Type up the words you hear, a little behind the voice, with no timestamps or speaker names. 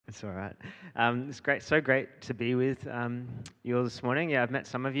It's all right. It's great, so great to be with you all this morning. Yeah, I've met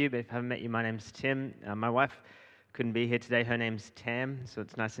some of you, but if I haven't met you, my name's Tim. My wife couldn't be here today. Her name's Tam, so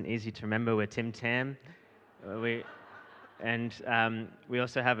it's nice and easy to remember. We're Tim Tam. We we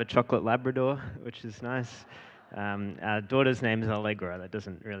also have a chocolate Labrador, which is nice. Our daughter's name is Allegra. That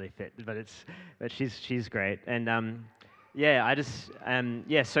doesn't really fit, but she's great. Yeah, I just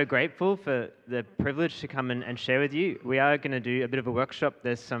so grateful for the privilege to come and share with you. We are going to do a bit of a workshop.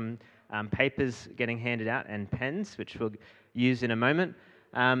 There's some papers getting handed out and pens, which we'll use in a moment.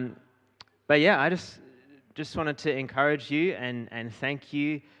 But yeah, I just wanted to encourage you and thank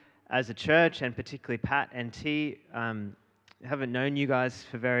you as a church, and particularly Pat and T. I haven't known you guys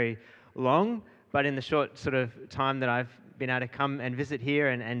for very long, but in the short sort of time that I've been able to come and visit here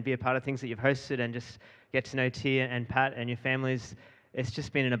and be a part of things that you've hosted and just get to know T and Pat and your families, it's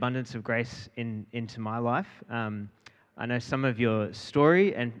just been an abundance of grace into my life. I know some of your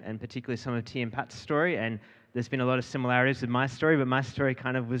story and particularly some of T and Pat's story, and there's been a lot of similarities with my story, but my story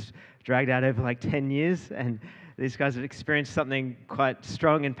kind of was dragged out over like 10 years, and these guys have experienced something quite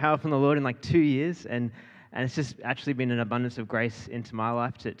strong and powerful in the Lord in like 2 years, and it's just actually been an abundance of grace into my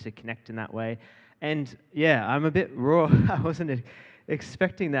life to connect in that way. And yeah, I'm a bit raw. I wasn't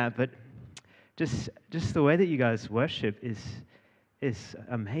expecting that, but just the way that you guys worship is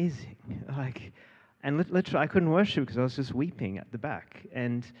amazing. And literally, I couldn't worship because I was just weeping at the back.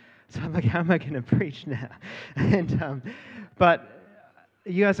 And so I'm like, how am I going to preach now? But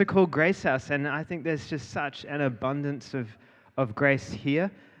you guys are called Grace House, and I think there's just such an abundance of grace here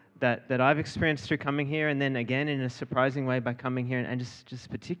that I've experienced through coming here, and then again in a surprising way by coming here, and just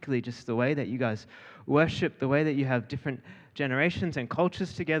particularly just the way that you guys worship, the way that you have different generations and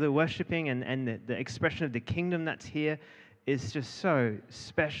cultures together worshiping, and the expression of the kingdom that's here is just so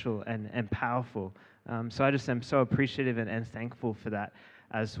special and powerful. So I just am so appreciative and thankful for that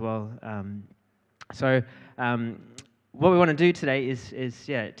as well. What we want to do today is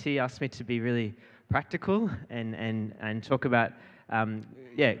T asked me to be really practical and talk about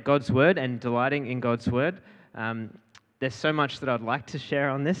God's word and delighting in God's word. There's so much that I'd like to share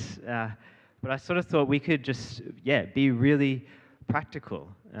on this, but I sort of thought we could just be really practical.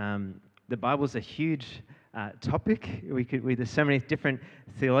 The Bible's a huge topic. There's so many different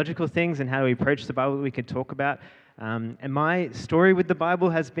theological things and how we approach the Bible that we could talk about. And my story with the Bible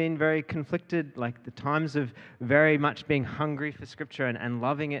has been very conflicted, like the times of very much being hungry for Scripture and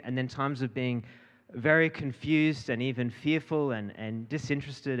loving it, and then times of being very confused and even fearful and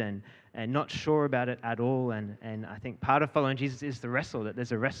disinterested and not sure about it at all. And I think part of following Jesus is the wrestle, that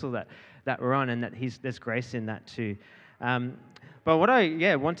there's a wrestle that we're on, and that there's grace in that too. But what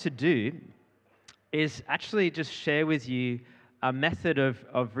I want to do is actually just share with you a method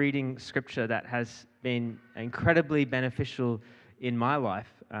of reading Scripture that has been incredibly beneficial in my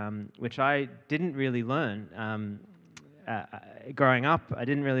life, which I didn't really learn growing up. I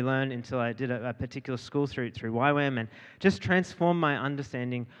didn't really learn until I did a particular school through YWAM, and just transformed my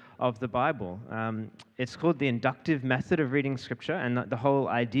understanding of the Bible. It's called the inductive method of reading Scripture, and the whole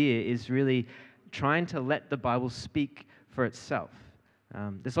idea is really trying to let the Bible speak for itself.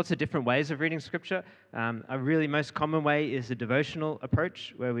 There's lots of different ways of reading Scripture. A really most common way is a devotional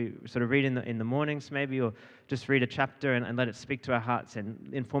approach, where we sort of read in the mornings maybe, or just read a chapter and let it speak to our hearts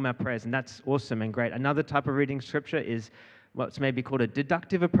and inform our prayers, and that's awesome and great. Another type of reading Scripture is what's maybe called a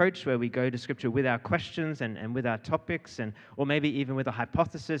deductive approach, where we go to Scripture with our questions and with our topics, or maybe even with a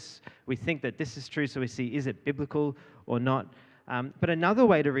hypothesis. We think that this is true, so we see, is it biblical or not? But another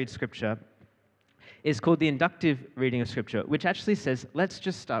way to read Scripture is called the inductive reading of Scripture, which actually says, let's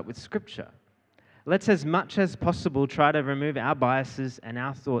just start with Scripture. Let's, as much as possible, try to remove our biases and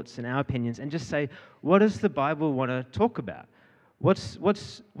our thoughts and our opinions and just say, what does the Bible want to talk about? What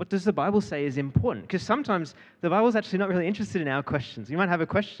does the Bible say is important? Because sometimes the Bible's actually not really interested in our questions. You might have a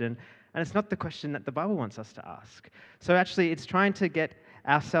question, and it's not the question that the Bible wants us to ask. So actually, it's trying to get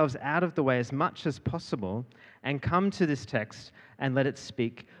ourselves out of the way as much as possible and come to this text and let it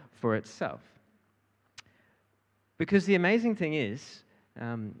speak for itself. Because the amazing thing is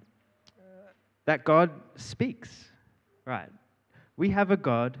that God speaks, right? We have a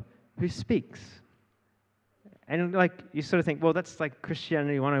God who speaks. And like you sort of think, well, that's like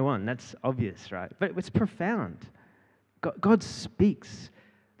Christianity 101. That's obvious, right? But it's profound. God speaks.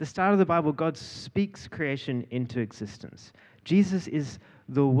 The start of the Bible, God speaks creation into existence. Jesus is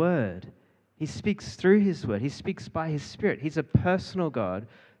the Word. He speaks through His Word. He speaks by His Spirit. He's a personal God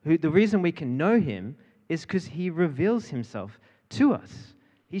who, the reason we can know Him is because He reveals Himself to us.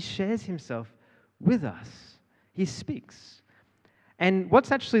 He shares Himself with us. He speaks. And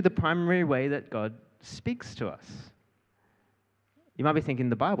what's actually the primary way that God speaks to us? You might be thinking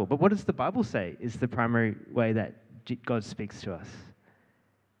the Bible, but what does the Bible say is the primary way that God speaks to us?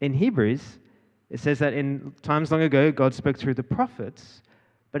 In Hebrews, it says that in times long ago, God spoke through the prophets,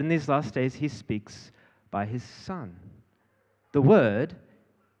 but in these last days, he speaks by his Son. The Word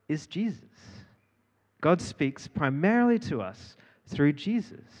is Jesus. God speaks primarily to us through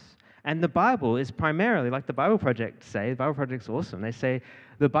Jesus. And the Bible is primarily, like the Bible Project say, the Bible Project's awesome. They say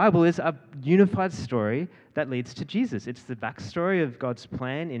the Bible is a unified story that leads to Jesus. It's the backstory of God's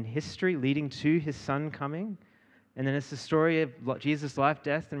plan in history leading to his Son coming. And then it's the story of Jesus' life,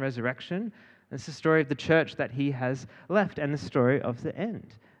 death, and resurrection. And it's the story of the church that he has left and the story of the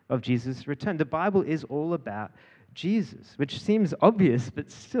end of Jesus' return. The Bible is all about Jesus, which seems obvious,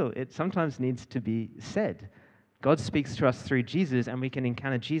 but still, it sometimes needs to be said. God speaks to us through Jesus, and we can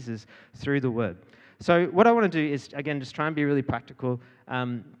encounter Jesus through the Word. So what I want to do is, again, just try and be really practical.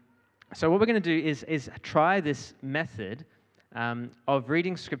 So what we're going to do is try this method of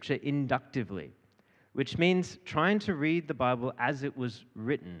reading Scripture inductively, which means trying to read the Bible as it was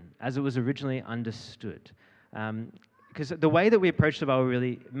written, as it was originally understood. Because the way that we approach the Bible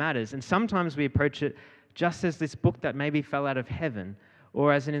really matters. And sometimes we approach it just as this book that maybe fell out of heaven,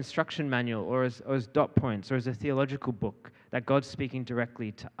 or as an instruction manual, or as dot points, or as a theological book that God's speaking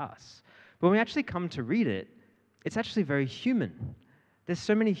directly to us. But when we actually come to read it, it's actually very human. There's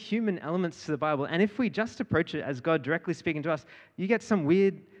so many human elements to the Bible, and if we just approach it as God directly speaking to us, you get some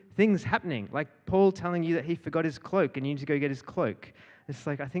weird things happening, like Paul telling you that he forgot his cloak and you need to go get his cloak. It's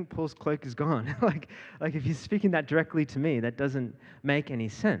like, I think Paul's cloak is gone. like if he's speaking that directly to me, that doesn't make any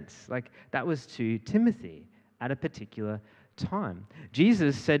sense. Like, that was to Timothy at a particular time.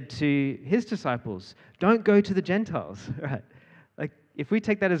 Jesus said to his disciples, don't go to the Gentiles, right? Like, if we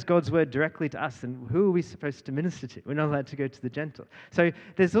take that as God's word directly to us, then who are we supposed to minister to? We're not allowed to go to the Gentiles. So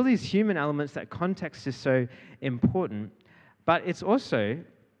there's all these human elements that context is so important, but it's also,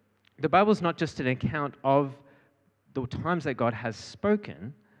 the Bible's not just an account of the times that God has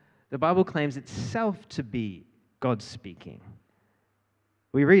spoken. The Bible claims itself to be God speaking.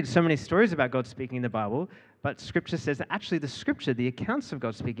 We read so many stories about God speaking in the Bible, but Scripture says that actually the Scripture, the accounts of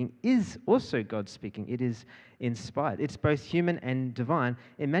God speaking, is also God speaking. It is inspired. It's both human and divine,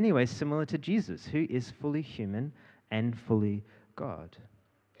 in many ways similar to Jesus, who is fully human and fully God.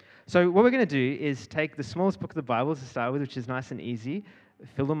 So what we're going to do is take the smallest book of the Bible to start with, which is nice and easy,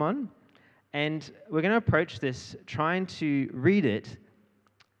 Philemon, and we're going to approach this trying to read it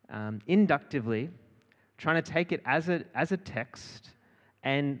inductively, trying to take it as a text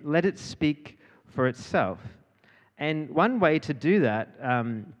and let it speak for itself. And one way to do that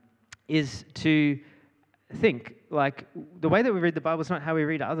is to think, like, the way that we read the Bible is not how we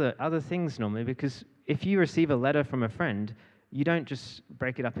read other things normally, because if you receive a letter from a friend, you don't just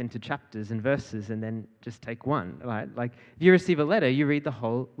break it up into chapters and verses and then just take one, right? Like, if you receive a letter, you read the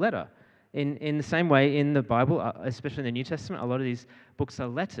whole letter. In the same way, in the Bible, especially in the New Testament, a lot of these books are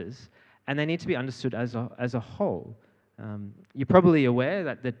letters, and they need to be understood as a whole. You're probably aware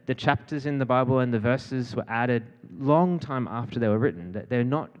that the chapters in the Bible and the verses were added long time after they were written. That they're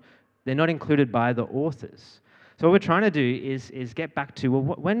not included by the authors. So what we're trying to do is get back to,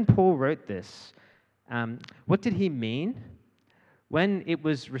 well, when Paul wrote this, what did he mean? When it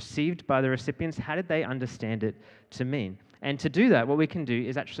was received by the recipients, how did they understand it to mean? And to do that, what we can do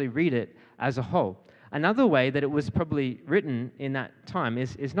is actually read it as a whole. Another way that it was probably written in that time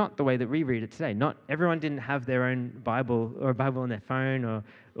is not the way that we read it today. Not everyone didn't have their own Bible or a Bible on their phone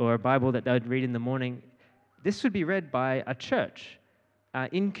or a Bible that they would read in the morning. This would be read by a church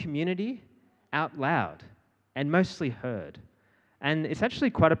in community, out loud, and mostly heard. And it's actually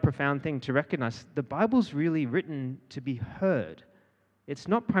quite a profound thing to recognize. The Bible's really written to be heard. It's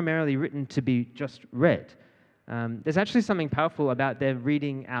not primarily written to be just read. There's actually something powerful about their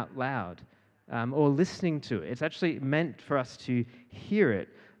reading out loud or listening to it. It's actually meant for us to hear it,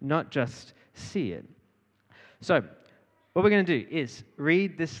 not just see it. So what we're going to do is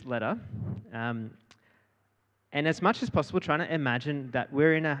read this letter, and as much as possible, trying to imagine that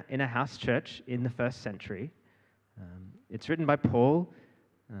we're in a house church in the first century. It's written by Paul.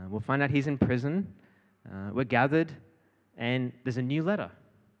 We'll find out he's in prison. We're gathered, and there's a new letter,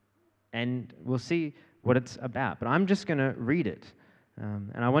 and we'll see what it's about. But I'm just going to read it.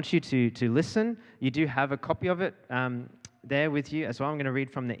 And I want you to listen. You do have a copy of it there with you as well. I'm going to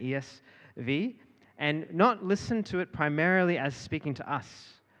read from the ESV. And not listen to it primarily as speaking to us,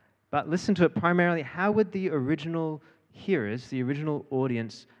 but listen to it primarily, how would the original hearers, the original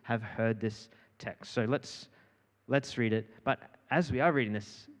audience, have heard this text? So let's read it. But as we are reading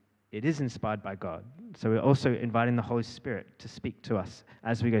this, it is inspired by God. So we're also inviting the Holy Spirit to speak to us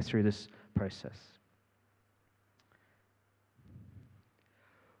as we go through this process.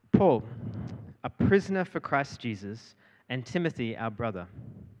 Paul, a prisoner for Christ Jesus, and Timothy, our brother.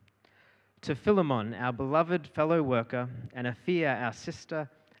 To Philemon, our beloved fellow worker, and Apphia, our sister,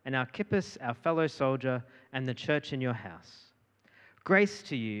 and Archippus, our fellow soldier, and the church in your house. Grace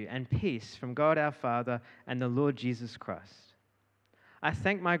to you and peace from God our Father and the Lord Jesus Christ. I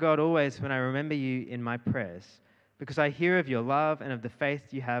thank my God always when I remember you in my prayers, because I hear of your love and of the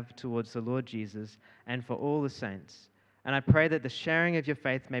faith you have towards the Lord Jesus and for all the saints. And I pray that the sharing of your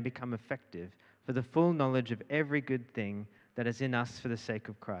faith may become effective for the full knowledge of every good thing that is in us for the sake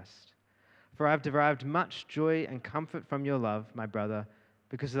of Christ. For I have derived much joy and comfort from your love, my brother,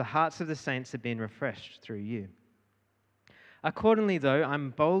 because the hearts of the saints have been refreshed through you. Accordingly, though, I'm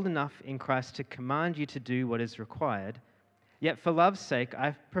bold enough in Christ to command you to do what is required, yet for love's sake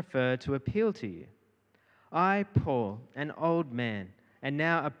I prefer to appeal to you. I, Paul, an old man, and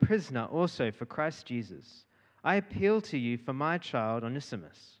now a prisoner also for Christ Jesus, I appeal to you for my child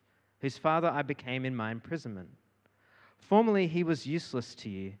Onesimus, whose father I became in my imprisonment. Formerly he was useless to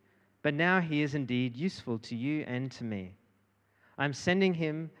you, but now he is indeed useful to you and to me. I'm sending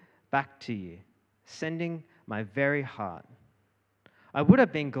him back to you, sending my very heart. I would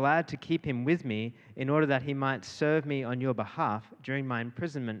have been glad to keep him with me in order that he might serve me on your behalf during my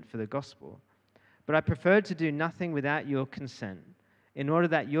imprisonment for the gospel. But I preferred to do nothing without your consent, in order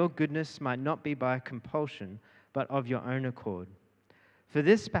that your goodness might not be by compulsion, but of your own accord. For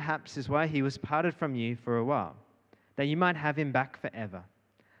this perhaps is why he was parted from you for a while, that you might have him back forever,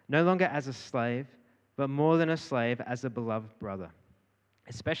 no longer as a slave, but more than a slave, as a beloved brother,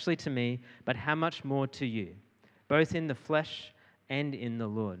 especially to me, but how much more to you, both in the flesh and in the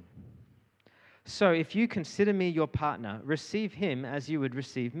Lord. So if you consider me your partner, receive him as you would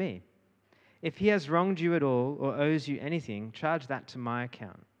receive me. If he has wronged you at all or owes you anything, charge that to my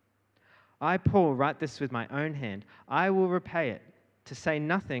account. I, Paul, write this with my own hand. I will repay it, to say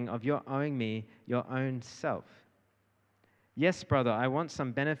nothing of your owing me your own self. Yes, brother, I want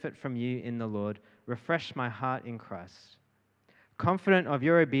some benefit from you in the Lord. Refresh my heart in Christ. Confident of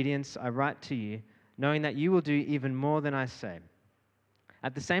your obedience, I write to you, knowing that you will do even more than I say.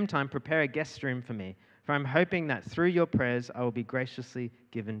 At the same time, prepare a guest room for me, for I'm hoping that through your prayers I will be graciously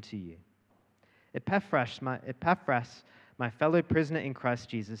given to you. Epaphras, my fellow prisoner in Christ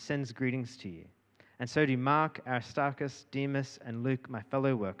Jesus, sends greetings to you. And so do Mark, Aristarchus, Demas, and Luke, my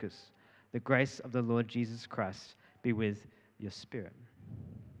fellow workers. The grace of the Lord Jesus Christ be with your spirit.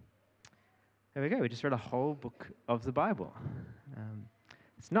 There we go. We just read a whole book of the Bible.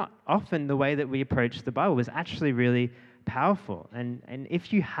 It's not often the way that we approach the Bible. It's actually really powerful. And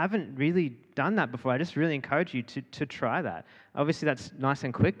if you haven't really done that before, I just really encourage you to try that. Obviously, that's nice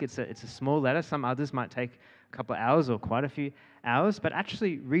and quick. It's a small letter. Some others might take a couple of hours or quite a few hours. But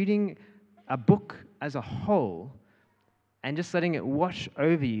actually reading a book as a whole and just letting it wash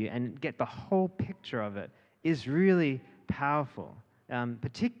over you and get the whole picture of it is really powerful.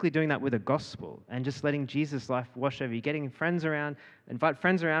 Particularly doing that with a gospel and just letting Jesus' life wash over you, getting friends around, invite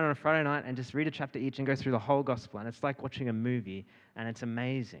friends around on a Friday night and just read a chapter each and go through the whole gospel. And it's like watching a movie, and it's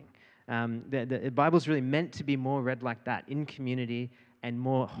amazing. The Bible's really meant to be more read like that, in community and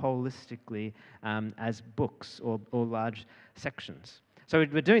more holistically as books or large sections. So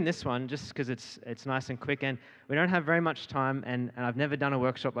we're doing this one just because it's nice and quick, and we don't have very much time, and I've never done a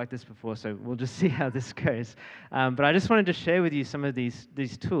workshop like this before, so we'll just see how this goes. But I just wanted to share with you some of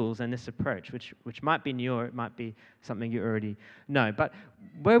these tools and this approach, which might be new or it might be something you already know. But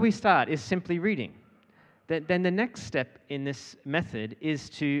where we start is simply reading. Then the next step in this method is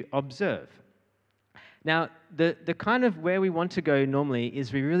to observe. Now, the kind of where we want to go normally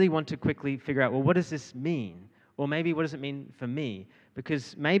is we really want to quickly figure out, well, what does this mean? Or maybe what does it mean for me?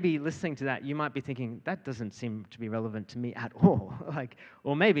 Because maybe listening to that, you might be thinking, that doesn't seem to be relevant to me at all.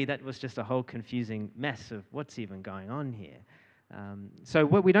 Or maybe that was just a whole confusing mess of what's even going on here. So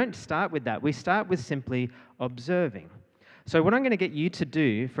we don't start with that. We start with simply observing. So what I'm going to get you to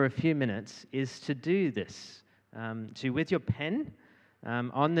do for a few minutes is to do this. With your pen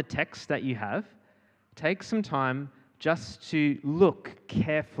on the text that you have, take some time just to look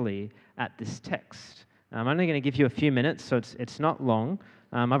carefully at this text. I'm only going to give you a few minutes, so it's not long.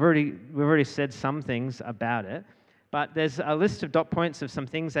 We've already said some things about it, but there's a list of dot points of some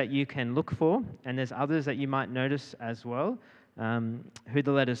things that you can look for, and there's others that you might notice as well. Who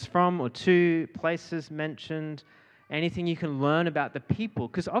the letter's from or to, places mentioned, anything you can learn about the people,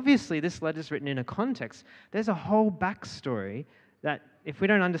 because obviously this letter's written in a context. There's a whole backstory that if we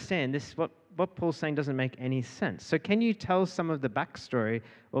don't understand this, what Paul's saying doesn't make any sense. So can you tell some of the backstory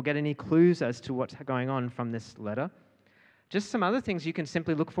or get any clues as to what's going on from this letter? Just some other things you can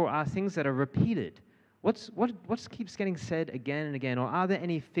simply look for are things that are repeated What keeps getting said again and again? Or are there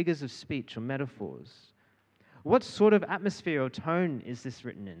any figures of speech or metaphors? What sort of atmosphere or tone is this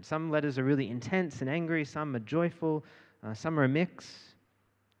written in? Some letters are really intense and angry, some are joyful, some are a mix.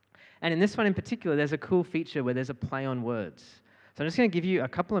 And in this one in particular, there's a cool feature where there's a play on words. So I'm just going to give you a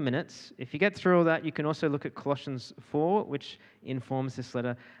couple of minutes. If you get through all that, you can also look at Colossians 4, which informs this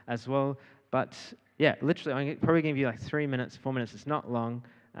letter as well. But yeah, literally, I'm probably going to give you like 3 minutes, 4 minutes. It's not long,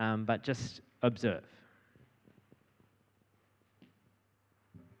 but just observe.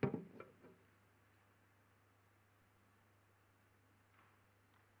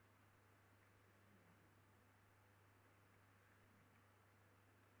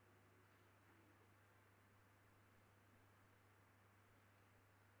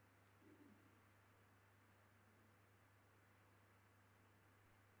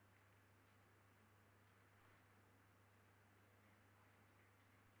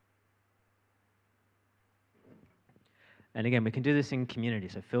 And again, we can do this in community,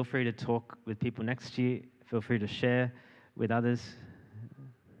 so feel free to talk with people next to you. Feel free to share with others.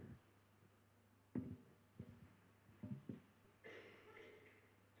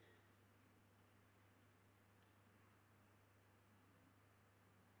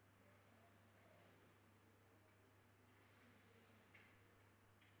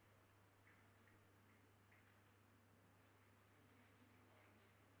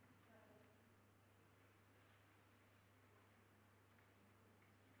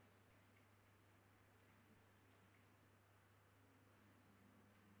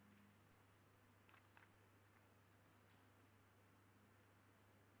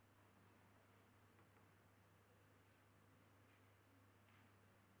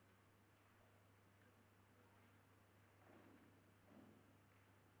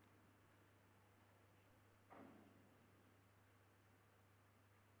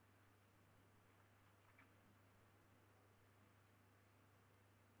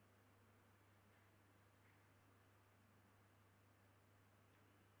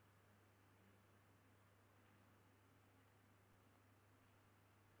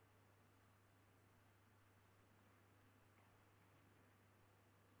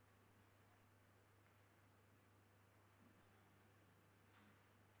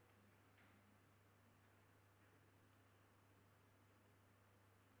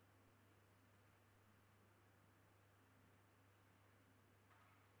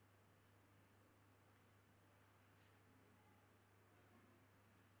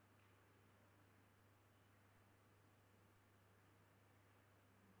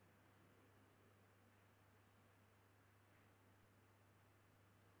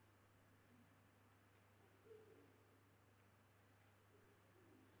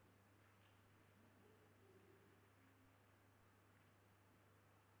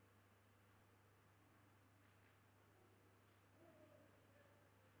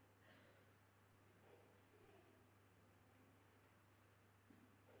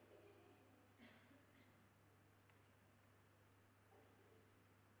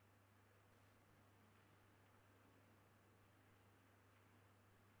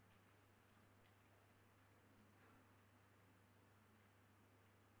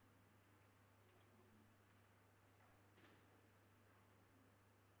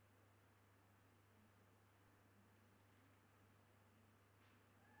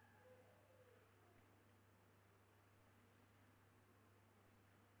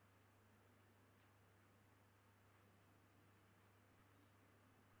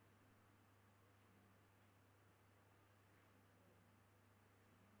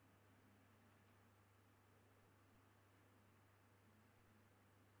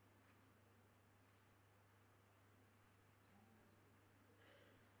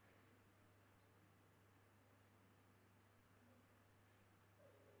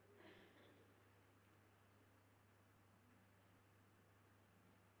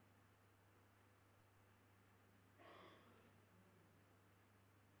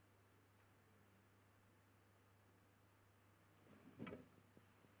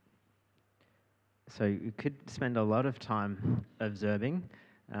 So you could spend a lot of time observing.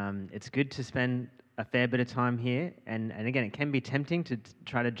 It's good to spend a fair bit of time here, and again, it can be tempting to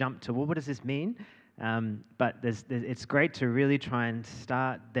try to jump to, well, what does this mean? But it's great to really try and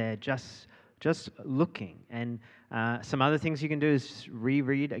start there, just looking. And some other things you can do is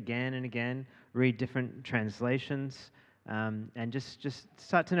reread again and again, read different translations, and just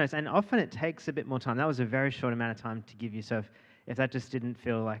start to notice. And often it takes a bit more time. That was a very short amount of time to give you. So if that just didn't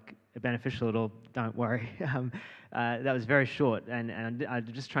feel like beneficial at all, don't worry. That was very short, and I'm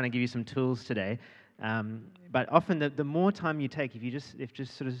just trying to give you some tools today. But often the more time you take, if you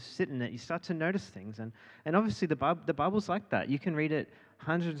just sort of sit in it, you start to notice things. And obviously the Bible's like that. You can read it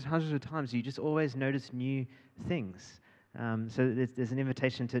hundreds and hundreds of times. You just always notice new things. So there's an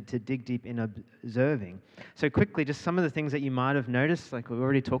invitation to dig deep in observing. So quickly, just some of the things that you might have noticed, like we've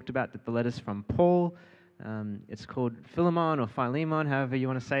already talked about, the letters from Paul. It's called Philemon or Philemon, however you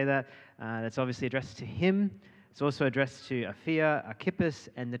want to say that. That's obviously addressed to him. It's also addressed to Aphia, Archippus,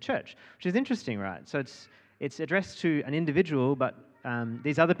 and the church, which is interesting, right? So it's addressed to an individual, but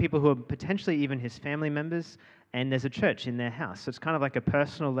these other people who are potentially even his family members, and there's a church in their house. So it's kind of like a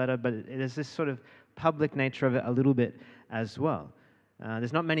personal letter, but there's this sort of public nature of it a little bit as well.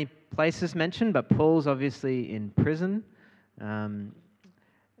 There's not many places mentioned, but Paul's obviously in prison.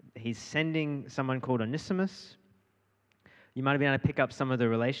 He's sending someone called Onesimus. You might have been able to pick up some of the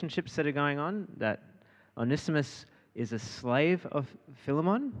relationships that are going on, that Onesimus is a slave of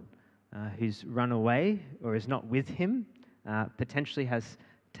Philemon, who's run away or is not with him, potentially has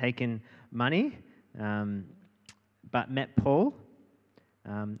taken money, but met Paul.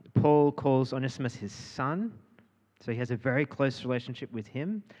 Paul calls Onesimus his son, so he has a very close relationship with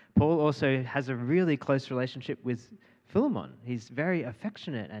him. Paul also has a really close relationship with Philemon. He's very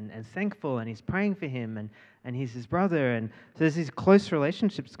affectionate and thankful, and he's praying for him, and he's his brother, and so there's these close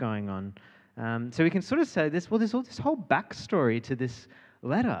relationships going on. So we can sort of say there's all this whole backstory to this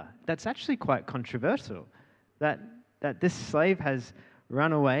letter that's actually quite controversial, that this slave has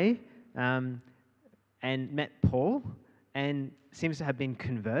run away and met Paul and seems to have been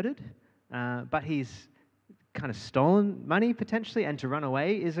converted, but he's kind of stolen money potentially, and to run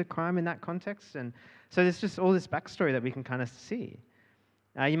away is a crime in that context. And so there's just all this backstory that we can kind of see.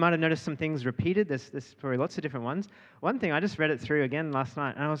 You might have noticed some things repeated. There's probably lots of different ones. One thing, I just read it through again last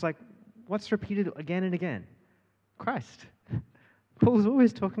night, and I was like, what's repeated again and again? Christ. Paul's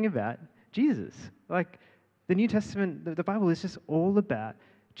always talking about Jesus. Like, the New Testament, the Bible is just all about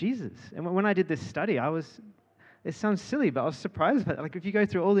Jesus. And when I did this study, it sounds silly, but I was surprised by it. Like, if you go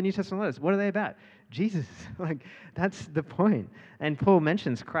through all the New Testament letters, what are they about? Jesus. Like, that's the point. And Paul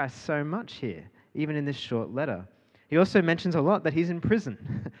mentions Christ so much here, even in this short letter. He also mentions a lot that he's in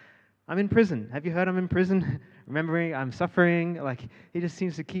prison. I'm in prison. Have you heard I'm in prison? Remembering I'm suffering. Like, he just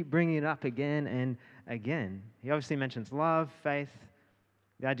seems to keep bringing it up again and again. He obviously mentions love, faith,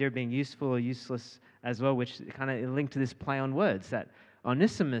 the idea of being useful or useless as well, which kind of linked to this play on words, that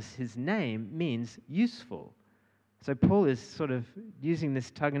Onesimus, his name, means useful. So Paul is sort of using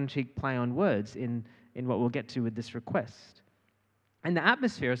this tongue-in-cheek play on words in what we'll get to with this request. And the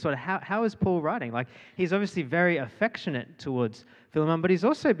atmosphere is sort of, how is Paul writing? Like, he's obviously very affectionate towards Philemon, but he's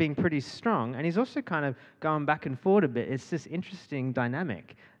also being pretty strong, and he's also kind of going back and forth a bit. It's this interesting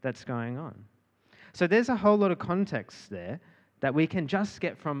dynamic that's going on. So there's a whole lot of context there that we can just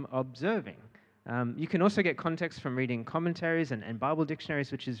get from observing. You can also get context from reading commentaries and Bible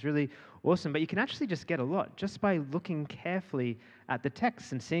dictionaries, which is really awesome, but you can actually just get a lot just by looking carefully at the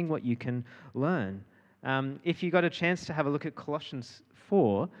text and seeing what you can learn. If you got a chance to have a look at Colossians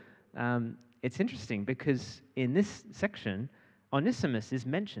 4, it's interesting because in this section, Onesimus is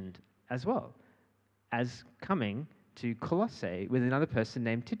mentioned as well as coming to Colossae with another person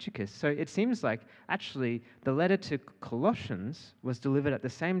named Tychicus. So it seems like actually the letter to Colossians was delivered at the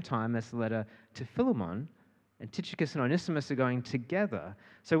same time as the letter to Philemon, and Tychicus and Onesimus are going together.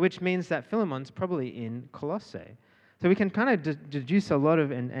 So which means that Philemon's probably in Colossae. So we can kind of deduce a lot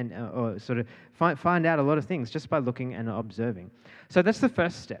of or sort of find out a lot of things just by looking and observing. So that's the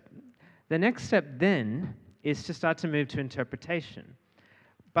first step. The next step then is to start to move to interpretation.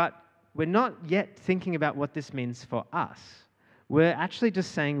 But we're not yet thinking about what this means for us. We're actually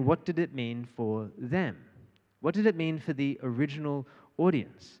just saying, what did it mean for them? What did it mean for the original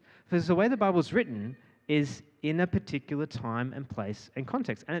audience? Because the way the Bible's written is in a particular time and place and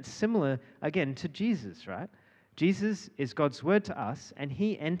context. And it's similar, again, to Jesus, right? Jesus is God's word to us, and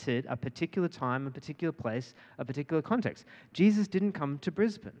he entered a particular time, a particular place, a particular context. Jesus didn't come to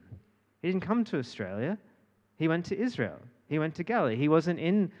Brisbane. He didn't come to Australia. He went to Israel. He went to Galilee. He wasn't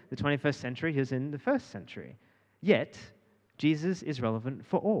in the 21st century. He was in the 1st century. Yet, Jesus is relevant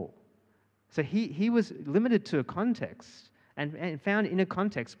for all. So he was limited to a context and found in a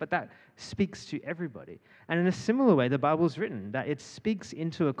context, but that speaks to everybody. And in a similar way, the Bible's written, that it speaks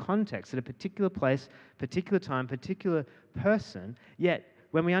into a context at a particular place, particular time, particular person. Yet,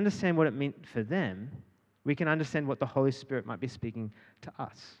 when we understand what it meant for them, we can understand what the Holy Spirit might be speaking to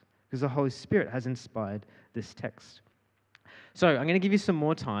us, because the Holy Spirit has inspired this text. So I'm going to give you some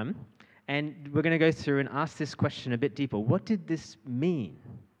more time, and we're going to go through and ask this question a bit deeper. What did this mean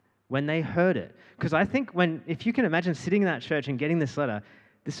when they heard it? Because I think if you can imagine sitting in that church and getting this letter,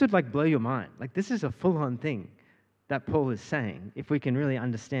 This would like blow your mind. Like this is a full-on thing that Paul is saying, if we can really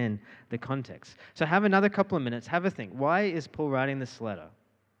understand the context. So have another couple of minutes, have a think. Why is Paul writing this letter?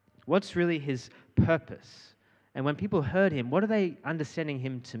 What's really his purpose? And when people heard him, what are they understanding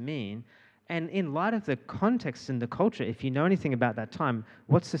him to mean? And in light of the context and the culture, if you know anything about that time,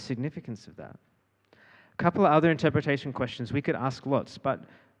 what's the significance of that? A couple of other interpretation questions. We could ask lots, but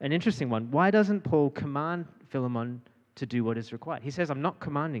an interesting one. Why doesn't Paul command Philemon to do what is required? He says, I'm not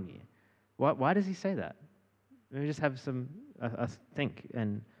commanding you. Why does he say that? Let me just have a think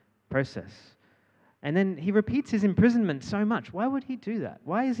and process. And then he repeats his imprisonment so much. Why would he do that?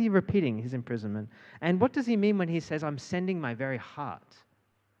 Why is he repeating his imprisonment? And what does he mean when he says, I'm sending my very heart?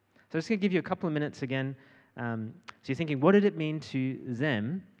 So I'm just going to give you a couple of minutes again. So you're thinking, what did it mean to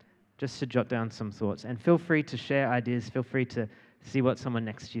them? Just to jot down some thoughts. And feel free to share ideas. Feel free to see what someone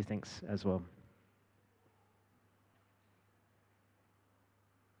next to you thinks as well.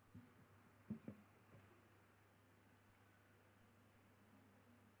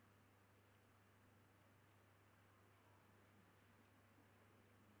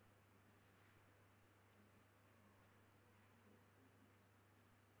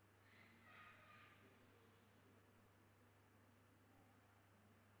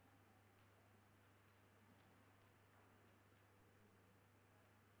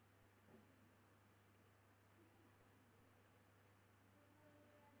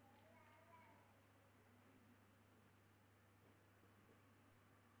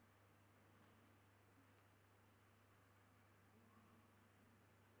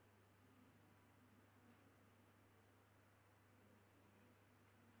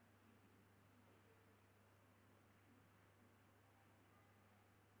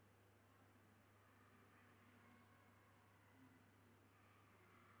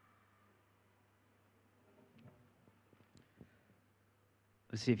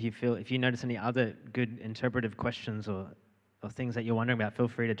 See if you notice any other good interpretive questions or things that you're wondering about, feel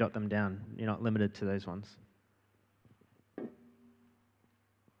free to jot them down. You're not limited to those ones.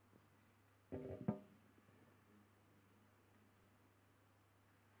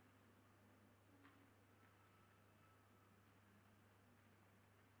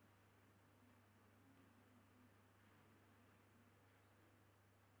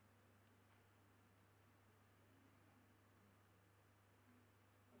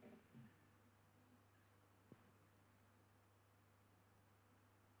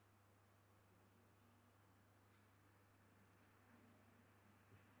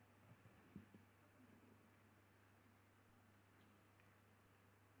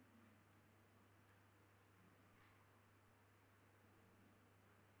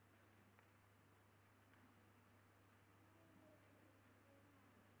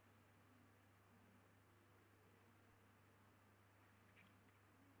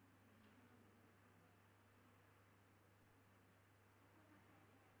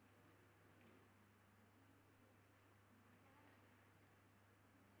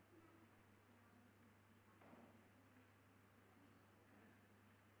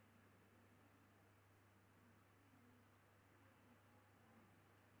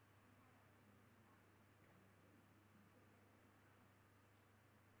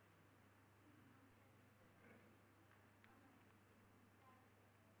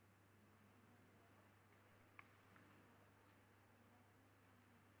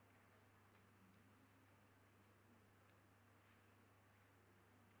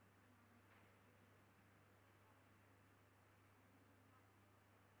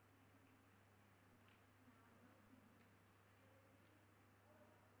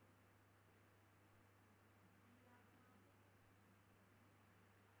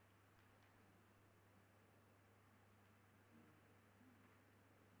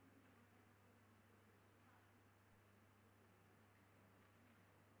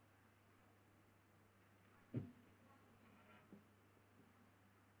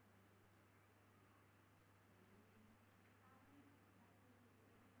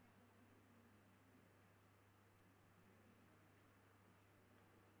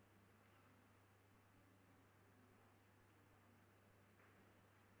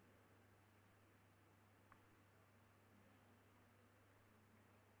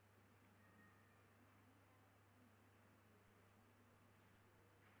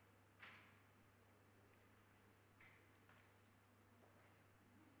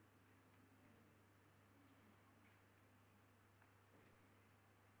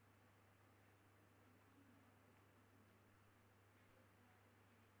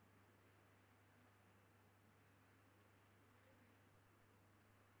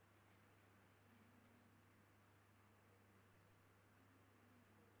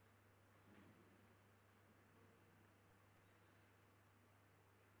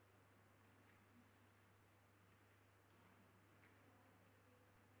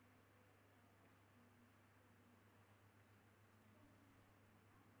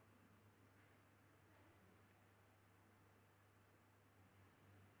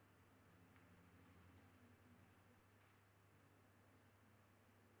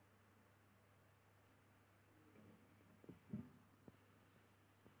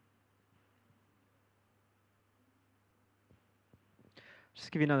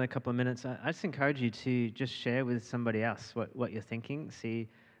 Just give you another couple of minutes. I just encourage you to just share with somebody else what you're thinking, see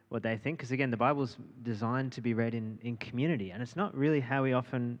what they think. Because again, the Bible's designed to be read in community, and it's not really how we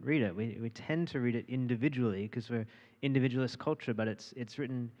often read it. We tend to read it individually because we're individualist culture, but it's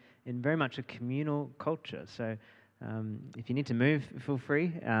written in very much a communal culture. So if you need to move, feel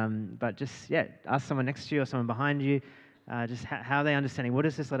free. But just, ask someone next to you or someone behind you just how they understanding. What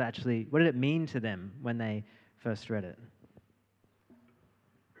is this letter actually, what did it mean to them when they first read it?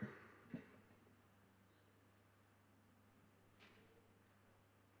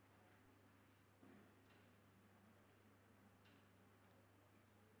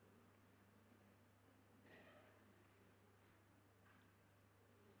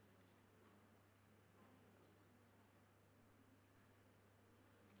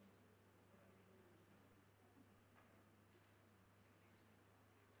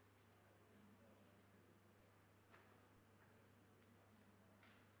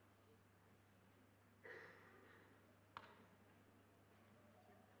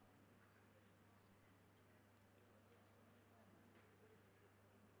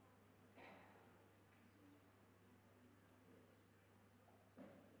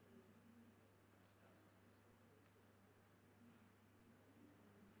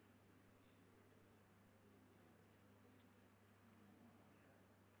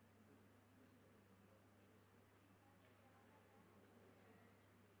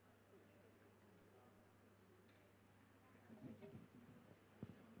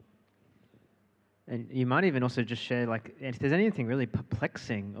 And you might even also just share, like, if there's anything really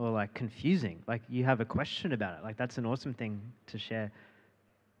perplexing or, like, confusing, like, you have a question about it. Like, that's an awesome thing to share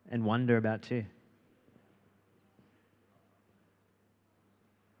and wonder about too.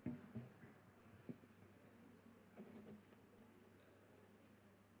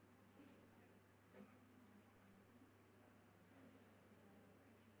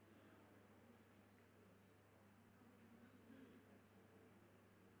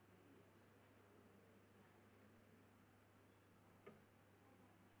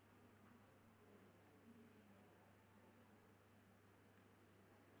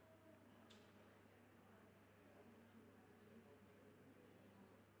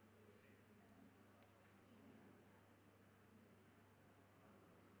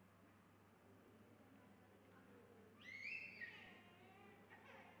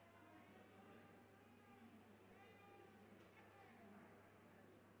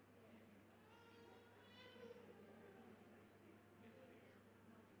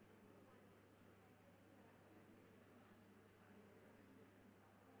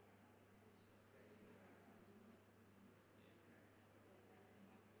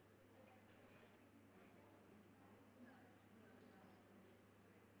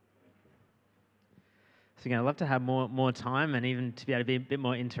 So again, I'd love to have more time and even to be able to be a bit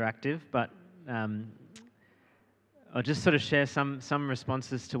more interactive, but I'll just sort of share some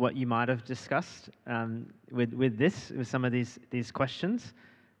responses to what you might have discussed with some of these questions.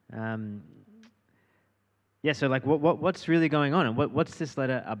 So like what's really going on, and what's this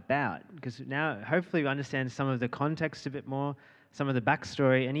letter about? Because now hopefully we understand some of the context a bit more, some of the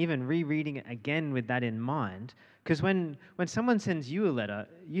backstory, and even rereading it again with that in mind. Because when someone sends you a letter,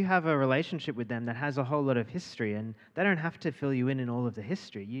 you have a relationship with them that has a whole lot of history, and they don't have to fill you in all of the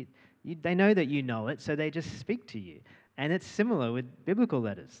history. They know that you know it, so they just speak to you. And it's similar with biblical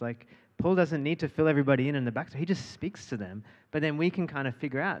letters. Like, Paul doesn't need to fill everybody in the backstory. He just speaks to them. But then we can kind of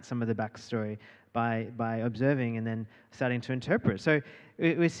figure out some of the backstory by observing and then starting to interpret. So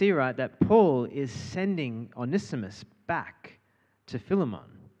we see, right, that Paul is sending Onesimus back to Philemon.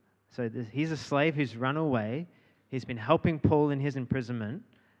 So he's a slave who's run away. He's been helping Paul in his imprisonment,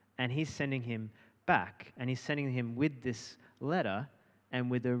 and he's sending him back. And he's sending him with this letter and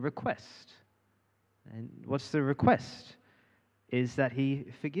with a request. And what's the request? Is that he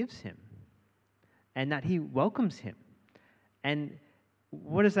forgives him and that he welcomes him. And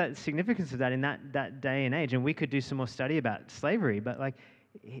what is that significance of that in that day and age? And we could do some more study about slavery, but like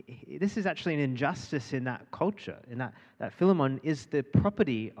this is actually an injustice in that culture, in that Philemon is the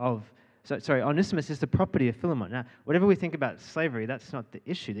property of, Onesimus is the property of Philemon. Now, whatever we think about slavery, that's not the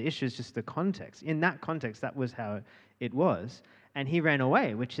issue. The issue is just the context. In that context, that was how it was. And he ran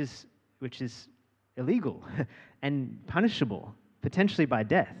away, which is illegal and punishable, potentially by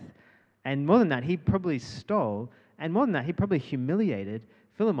death. And more than that, he probably stole, and more than that, he probably humiliated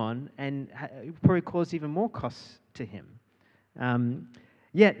Philemon and probably caused even more costs to him.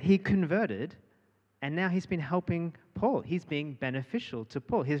 Yet he converted, and now he's been helping Paul. He's being beneficial to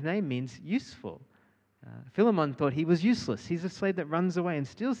Paul. His name means useful. Philemon thought he was useless. He's a slave that runs away and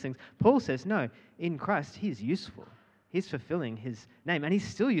steals things. Paul says, no, in Christ, he's useful. He's fulfilling his name, and he's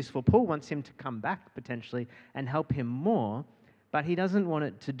still useful. Paul wants him to come back potentially and help him more, but he doesn't want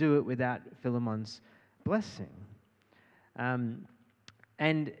it to do it without Philemon's blessing.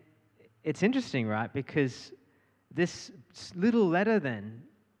 And it's interesting, right? Because this little letter then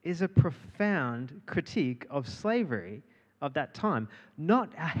is a profound critique of slavery of that time. Not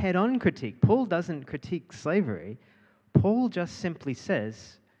a head-on critique. Paul doesn't critique slavery. Paul just simply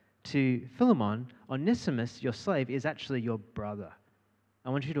says to Philemon, Onesimus, your slave, is actually your brother. I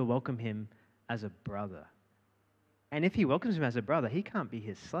want you to welcome him as a brother. And if he welcomes him as a brother, he can't be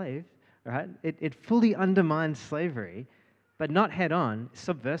his slave, right? It fully undermines slavery, but not head-on,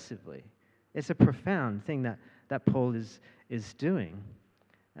 subversively. It's a profound thing that Paul is doing.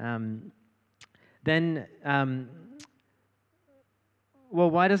 Well,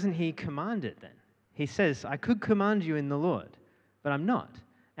 why doesn't he command it then? He says, I could command you in the Lord, but I'm not.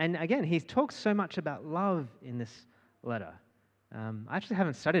 And again, he talks so much about love in this letter. I actually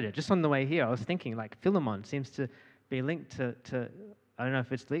haven't studied it. Just on the way here, I was thinking, like, Philemon seems to be linked to I don't know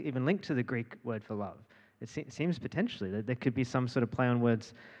if it's even linked to the Greek word for love. It seems potentially that there could be some sort of play on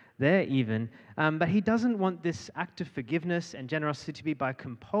words there even. But he doesn't want this act of forgiveness and generosity to be by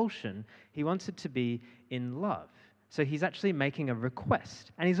compulsion. He wants it to be in love. So he's actually making a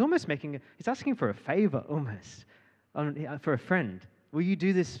request. And he's asking for a favor almost, for a friend. Will you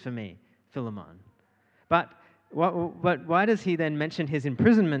do this for me, Philemon? But why does he then mention his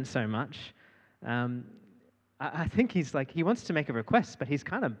imprisonment so much? I think he wants to make a request, but he's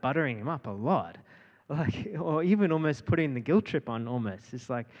kind of buttering him up a lot. Or even almost putting the guilt trip on almost. It's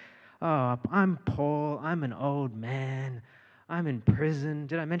like, oh, I'm Paul, I'm an old man, I'm in prison.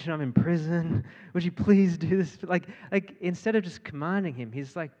 Did I mention I'm in prison? Would you please do this? Like instead of just commanding him,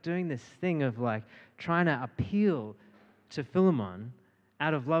 he's like doing this thing of like trying to appeal to Philemon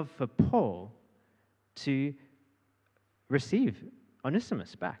out of love for Paul to receive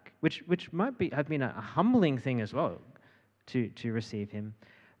Onesimus back, which might have been a humbling thing as well to receive him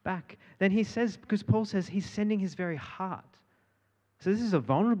back. Then he says, because Paul says he's sending his very heart. So this is a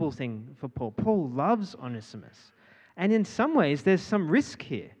vulnerable thing for Paul. Paul loves Onesimus. And in some ways, there's some risk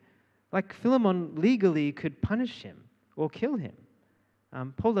here. Like Philemon legally could punish him or kill him.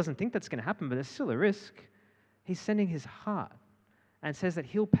 Paul doesn't think that's going to happen, but there's still a risk. He's sending his heart and says that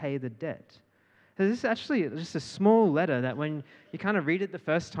he'll pay the debt. So this is actually just a small letter that when you kind of read it the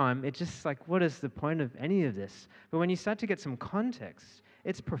first time, it's just like, what is the point of any of this? But when you start to get some context,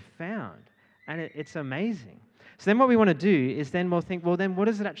 it's profound and it's amazing. So then what we want to do is then we'll think, well, then what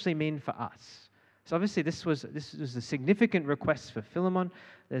does it actually mean for us? So obviously this was a significant request for Philemon.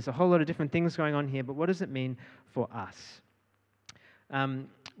 There's a whole lot of different things going on here, but what does it mean for us?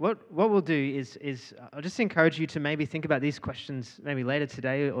 What we'll do is I'll just encourage you to maybe think about these questions maybe later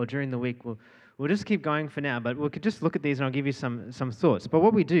today or during the week. We'll just keep going for now, but we could just look at these and I'll give you some thoughts. But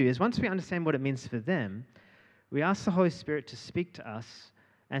what we do is once we understand what it means for them, we ask the Holy Spirit to speak to us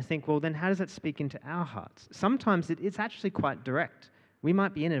and think, well, then how does that speak into our hearts? Sometimes it's actually quite direct. We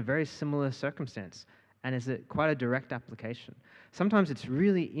might be in a very similar circumstance, and it's quite a direct application. Sometimes it's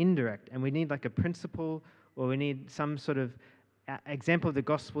really indirect, and we need like a principle, or we need some sort of example of the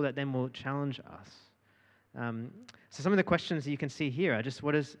gospel that then will challenge us. So some of the questions that you can see here are just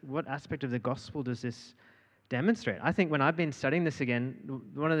what aspect of the gospel does this demonstrate? I think when I've been studying this again,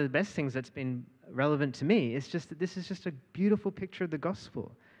 one of the best things that's been relevant to me is just that this is just a beautiful picture of the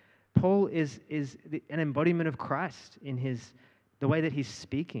gospel. Paul is an embodiment of Christ in the way that he's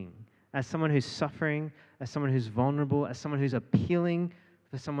speaking, as someone who's suffering, as someone who's vulnerable, as someone who's appealing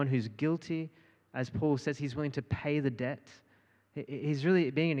for someone who's guilty. As Paul says, he's willing to pay the debt. He's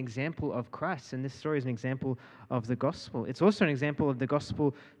really being an example of Christ, and this story is an example of the gospel. It's also an example of the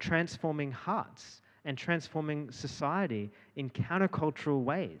gospel transforming hearts and transforming society in countercultural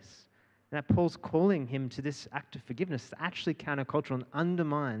ways. That Paul's calling him to this act of forgiveness that's actually countercultural and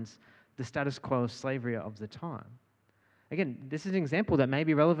undermines the status quo of slavery of the time. Again, this is an example that may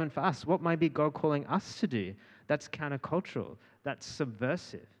be relevant for us. What might be God calling us to do that's countercultural, that's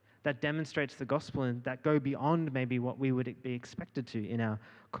subversive, that demonstrates the gospel and that go beyond maybe what we would be expected to in our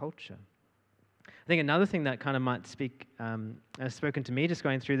culture? I think another thing that kind of might has spoken to me just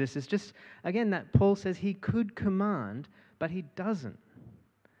going through this is just, again, that Paul says he could command, but he doesn't.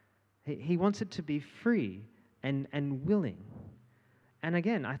 He wants it to be free and willing. And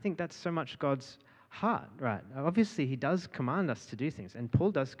again, I think that's so much God's heart, right? Obviously, he does command us to do things, and Paul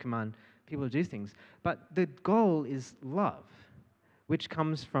does command people to do things, but the goal is love, which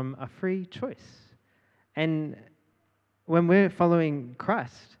comes from a free choice. And when we're following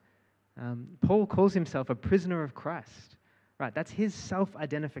Christ, Paul calls himself a prisoner of Christ, right? That's his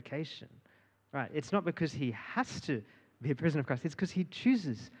self-identification, right? It's not because he has to be a prisoner of Christ? It's because he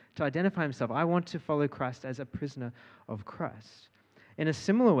chooses to identify himself. I want to follow Christ as a prisoner of Christ. In a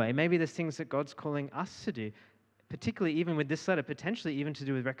similar way, maybe there's things that God's calling us to do, particularly even with this letter, potentially even to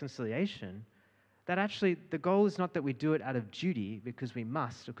do with reconciliation, that actually the goal is not that we do it out of duty because we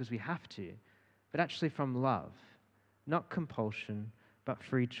must or because we have to, but actually from love, not compulsion, but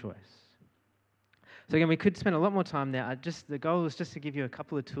free choice. So again, we could spend a lot more time there. The goal is just to give you a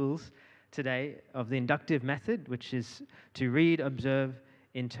couple of tools today of the inductive method, which is to read, observe,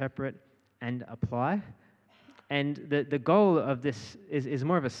 interpret, and apply. And the goal of this is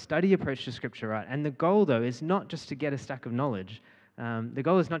more of a study approach to Scripture, right? And the goal, though, is not just to get a stack of knowledge. The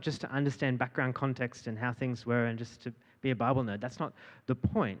goal is not just to understand background context and how things were and just to be a Bible nerd. That's not the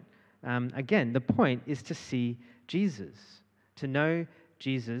point. Again, the point is to see Jesus, to know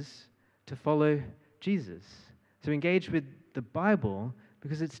Jesus, to follow Jesus, to engage with the Bible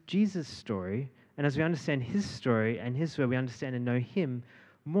because it's Jesus' story. And as we understand his story and his word, we understand and know him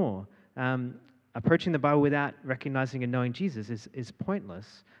more. Approaching the Bible without recognizing and knowing Jesus is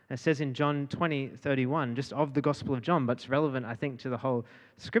pointless. It says in John 20:31, just of the Gospel of John, but it's relevant, I think, to the whole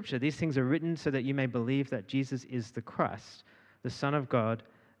Scripture. These things are written so that you may believe that Jesus is the Christ, the Son of God,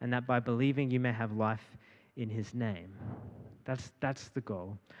 and that by believing you may have life in his name. That's the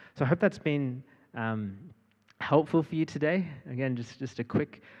goal. So I hope that's been helpful for you today. Again, just a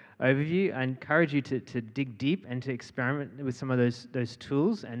quick overview. I encourage you to dig deep and to experiment with some of those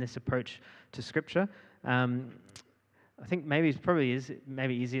tools and this approach to Scripture. I think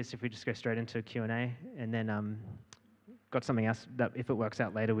maybe easiest if we just go straight into a Q&A and then got something else that if it works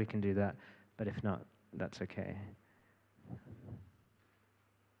out later we can do that, but if not, that's okay.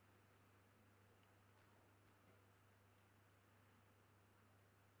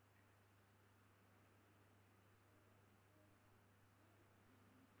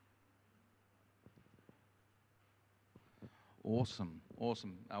 Awesome.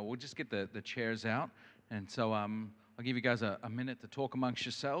 We'll just get the chairs out, and so I'll give you guys a minute to talk amongst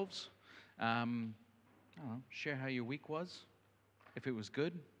yourselves. I don't know, share how your week was, if it was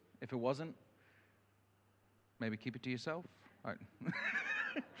good, if it wasn't, maybe keep it to yourself. All right.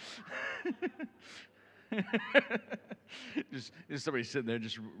 just somebody sitting there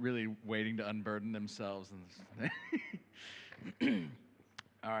just really waiting to unburden themselves. And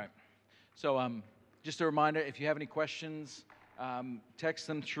all right. So just a reminder, if you have any questions, text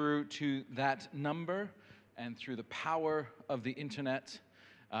them through to that number, and through the power of the internet,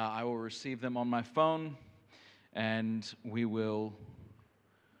 I will receive them on my phone, and we will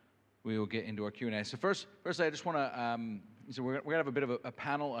get into our Q&A. So firstly, I just want to, so we're going to have a bit of a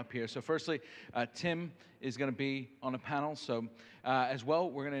panel up here. So firstly, Tim is going to be on a panel. So as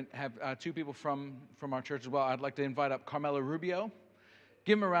well, we're going to have two people from our church as well. I'd like to invite up Carmelo Rubio.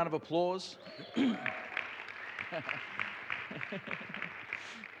 Give him a round of applause.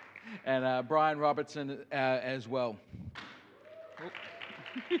 And Brian Robertson as well.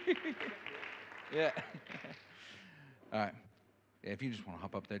 Yeah. All right. Yeah, if you just want to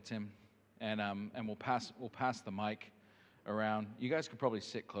hop up there, Tim, and we'll pass the mic around. You guys could probably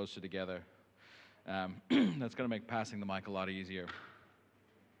sit closer together. That's going to make passing the mic a lot easier.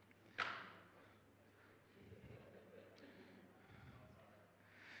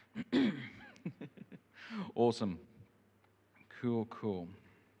 Awesome. Cool.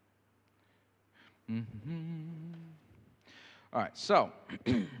 All right, so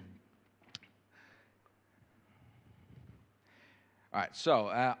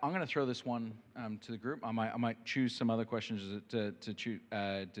I'm going to throw this one to the group. I might choose some other questions to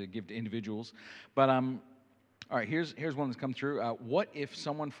give to individuals, but all right. Here's one that's come through. What if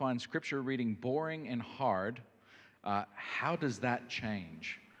someone finds Scripture reading boring and hard? How does that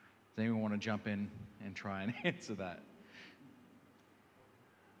change? Does anyone want to jump in and try and answer that?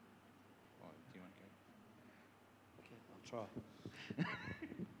 Do you want to go? Okay, I'll try.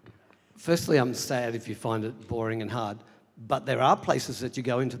 Firstly, I'm sad if you find it boring and hard, but there are places that you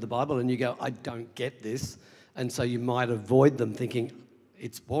go into the Bible and you go, I don't get this, and so you might avoid them thinking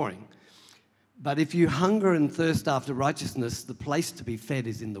it's boring. But if you hunger and thirst after righteousness, the place to be fed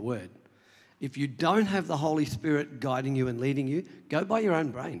is in the Word. If you don't have the Holy Spirit guiding you and leading you, go by your own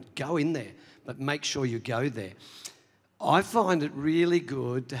brain. Go in there, but make sure you go there. I find it really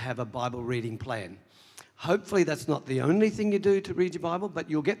good to have a Bible reading plan. Hopefully that's not the only thing you do to read your Bible, but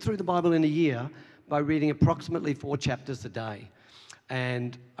you'll get through the Bible in a year by reading approximately 4 chapters a day.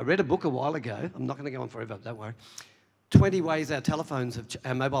 And I read a book a while ago. I'm not going to go on forever, don't worry. 20 ways our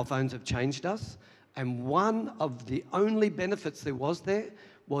mobile phones have changed us. And one of the only benefits there was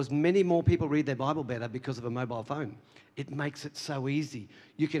many more people read their Bible better because of a mobile phone. It makes it so easy.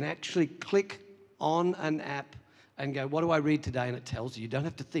 You can actually click on an app and go, what do I read today? And it tells you. You don't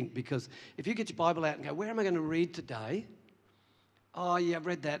have to think, because if you get your Bible out and go, where am I going to read today? Oh, yeah, I've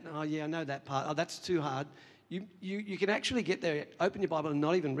read that. Oh, yeah, I know that part. Oh, that's too hard. You can actually get there, open your Bible and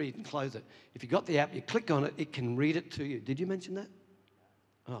not even read and close it. If you've got the app, you click on it, it can read it to you. Did you mention that?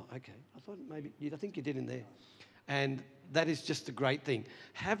 Oh, okay. I thought maybe, I think you did in there. And that is just a great thing.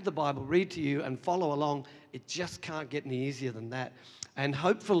 Have the Bible read to you and follow along. It just can't get any easier than that. And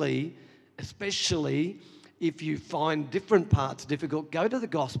hopefully, especially if you find different parts difficult, go to the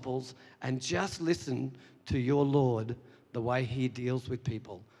Gospels and just listen to your Lord, the way he deals with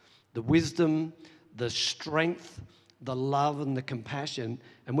people. The wisdom, the strength, the love and the compassion.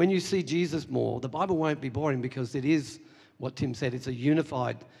 And when you see Jesus more, the Bible won't be boring, because it is what Tim said. It's a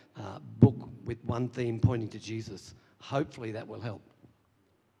unified book with one theme pointing to Jesus. Hopefully that will help.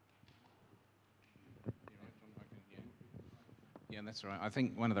 Yeah, that's right. I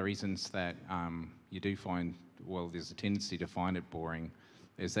think one of the reasons that you do find, well, there's a tendency to find it boring,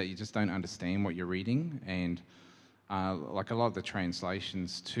 is that you just don't understand what you're reading. And like a lot of the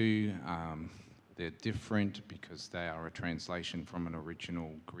translations too, they're different because they are a translation from an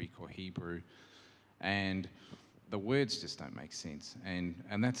original Greek or Hebrew. And the words just don't make sense. And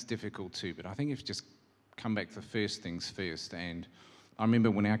that's difficult too. But I think if you just come back to first things first. And I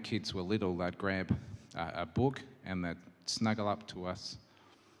remember when our kids were little, they'd grab a book and they'd snuggle up to us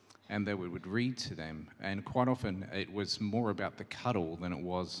and they would read to them. And quite often it was more about the cuddle than it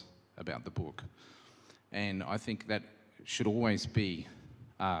was about the book. And I think that should always be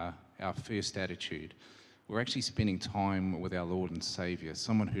our first attitude. We're actually spending time with our Lord and Saviour,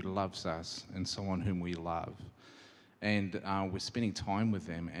 someone who loves us and someone whom we love. And we're spending time with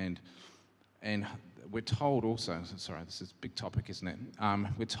them. And we're told also, sorry, this is a big topic, isn't it?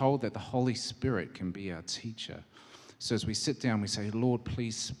 We're told that the Holy Spirit can be our teacher. So as we sit down, we say, Lord,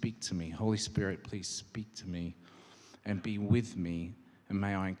 please speak to me. Holy Spirit, please speak to me and be with me. And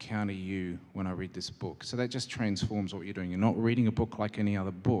may I encounter you when I read this book. So that just transforms what you're doing. You're not reading a book like any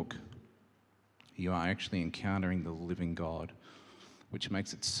other book. You are actually encountering the living God, which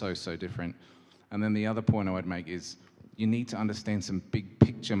makes it so, so different. And then the other point I would make is you need to understand some big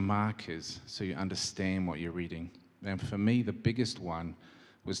picture markers so you understand what you're reading. And for me, the biggest one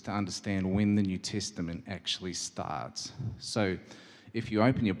was to understand when the New Testament actually starts. So if you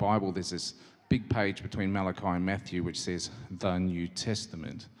open your Bible, there's this big page between Malachi and Matthew which says the New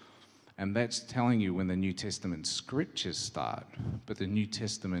Testament. And that's telling you when the New Testament scriptures start. But the New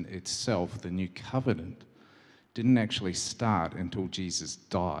Testament itself, the New Covenant, didn't actually start until Jesus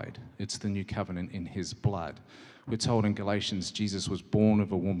died. It's the New Covenant in his blood. We're told in Galatians, Jesus was born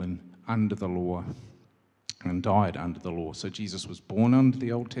of a woman under the law and died under the law. So Jesus was born under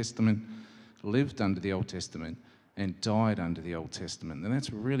the Old Testament, lived under the Old Testament, and died under the Old Testament. And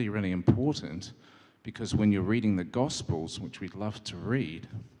that's really, really important, because when you're reading the Gospels, which we'd love to read,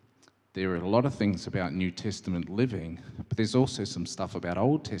 there are a lot of things about New Testament living, but there's also some stuff about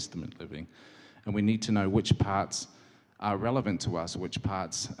Old Testament living. And we need to know which parts are relevant to us, which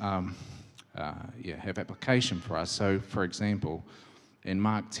parts have application for us. So, for example, in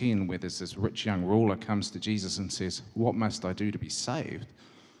Mark 10, where there's this rich young ruler comes to Jesus and says, what must I do to be saved?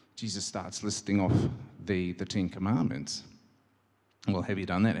 Jesus starts listing off the 10 commandments. Well, have you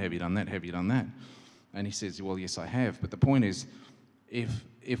done that? Have you done that? Have you done that? And he says, well, yes, I have. But the point is,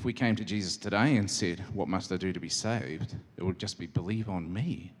 if we came to Jesus today and said, what must I do to be saved? It would just be believe on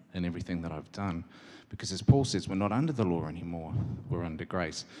me and everything that I've done. Because as Paul says, we're not under the law anymore, we're under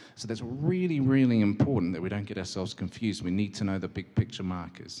grace. So that's really, really important that we don't get ourselves confused. We need to know the big picture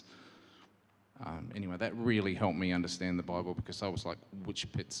markers. Anyway, that really helped me understand the Bible, because I was like, which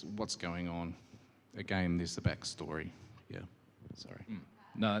bits, what's going on? Again, there's the backstory. Yeah, sorry.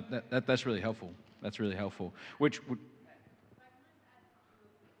 No, that's really helpful. That's really helpful. Which would...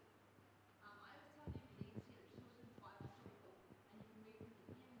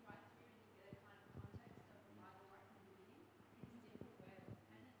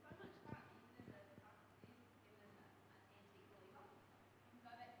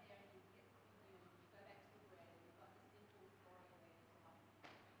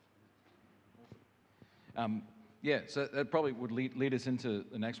 so that probably would lead us into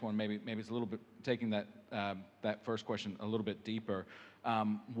the next one. Maybe it's a little bit taking that first question a little bit deeper.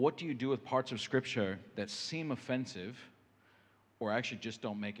 What do you do with parts of Scripture that seem offensive, or actually just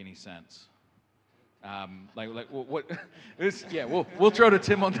don't make any sense? What? We'll throw to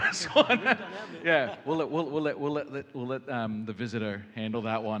Tim on this one. Yeah, we'll let the visitor handle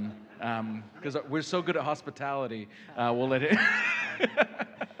that one, because we're so good at hospitality. We'll let it.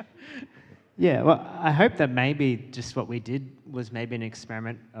 Yeah, well, I hope that maybe just what we did was maybe an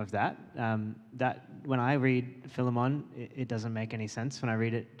experiment of that. That when I read Philemon, it doesn't make any sense when I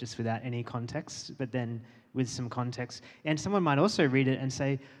read it just without any context, but then with some context. And someone might also read it and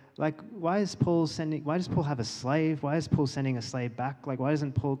say, like, why does Paul have a slave? Why is Paul sending a slave back? Like, why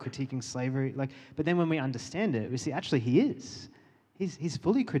isn't Paul critiquing slavery? Like, but then when we understand it, we see actually he is. He's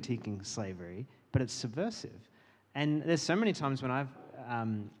fully critiquing slavery, but it's subversive. And there's so many times when I've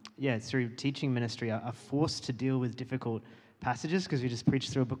through teaching ministry, are forced to deal with difficult passages because we just preach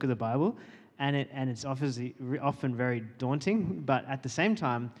through a book of the Bible, and it's obviously often very daunting, but at the same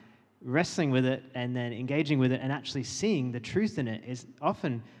time, wrestling with it and then engaging with it and actually seeing the truth in it is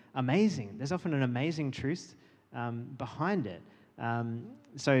often amazing. There's often an amazing truth behind it.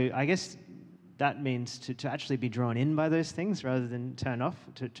 So I guess that means to actually be drawn in by those things rather than turn off,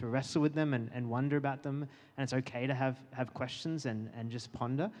 to wrestle with them and wonder about them. And it's okay to have questions and just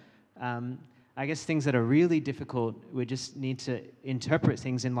ponder. I guess things that are really difficult, we just need to interpret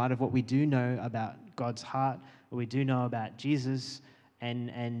things in light of what we do know about God's heart, what we do know about Jesus,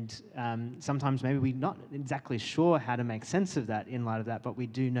 and sometimes maybe we're not exactly sure how to make sense of that in light of that, but we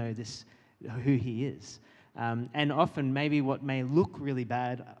do know who he is. And often maybe what may look really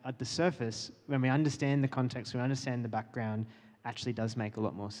bad at the surface, when we understand the context, we understand the background, actually does make a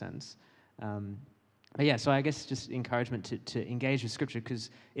lot more sense. But yeah, so I guess just encouragement to engage with Scripture,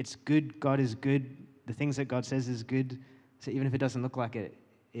 because it's good, God is good, the things that God says is good, so even if it doesn't look like it,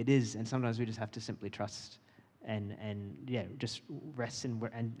 it is, and sometimes we just have to simply trust and just rest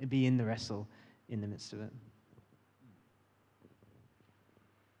and be in the wrestle in the midst of it.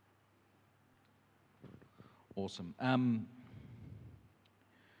 Awesome.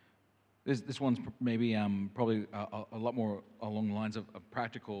 This one's maybe probably a lot more along the lines of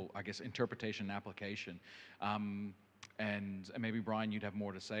practical, I guess, interpretation and application. And maybe, Brian, you'd have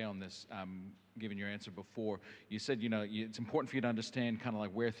more to say on this, given your answer before. You said, it's important for you to understand kind of like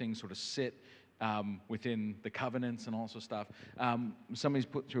where things sort of sit within the covenants and also stuff. Somebody's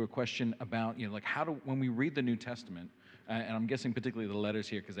put through a question about, like when we read the New Testament, and I'm guessing particularly the letters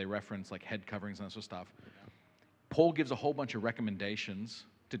here because they reference like head coverings and that sort of stuff, Paul gives a whole bunch of recommendations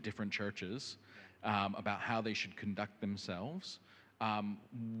to different churches about how they should conduct themselves.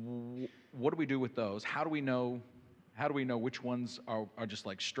 What do we do with those? How do we know which ones are just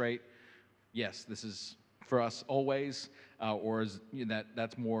like straight, yes, this is for us always, or is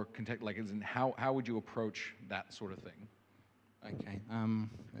that's more like as in how would you approach that sort of thing? Okay,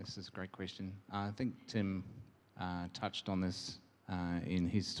 this is a great question. I think Tim touched on this in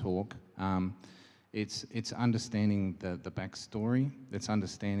his talk. It's understanding the backstory, it's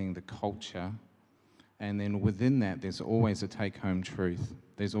understanding the culture, and then within that there's always a take-home truth.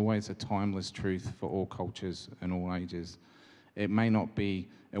 There's always a timeless truth for all cultures and all ages. It won't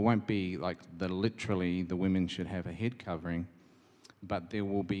be like literally the women should have a head covering, but there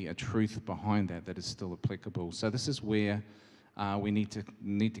will be a truth behind that is still applicable. So this is where we need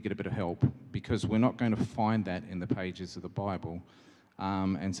to get a bit of help, because we're not going to find that in the pages of the Bible.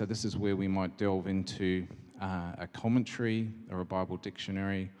 And so this is where we might delve into a commentary or a Bible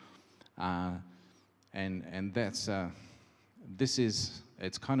dictionary, and that's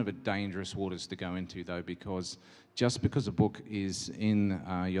it's kind of a dangerous waters to go into, though, because just because a book is in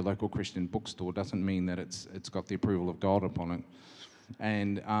your local Christian bookstore doesn't mean that it's got the approval of God upon it,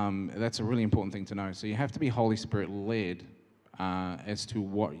 and that's a really important thing to know. So you have to be Holy Spirit led as to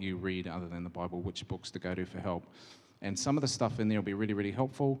what you read other than the Bible, which books to go to for help. And some of the stuff in there will be really, really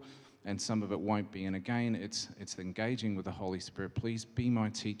helpful, and some of it won't be. And again, it's engaging with the Holy Spirit. Please be my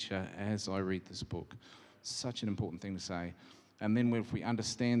teacher as I read this book. Such an important thing to say. And then if we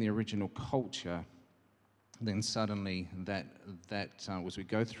understand the original culture, then suddenly that as we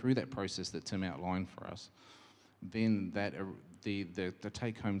go through that process that Tim outlined for us, then the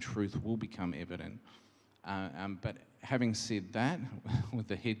take-home truth will become evident. But having said that, with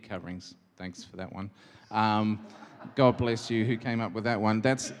the head coverings, thanks for that one. God bless you who came up with that one.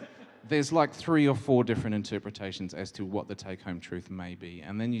 There's like 3 or 4 different interpretations as to what the take-home truth may be.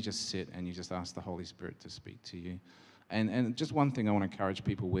 And then you just sit and you just ask the Holy Spirit to speak to you. And just one thing I want to encourage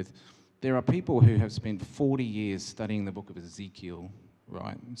people with, there are people who have spent 40 years studying the book of Ezekiel,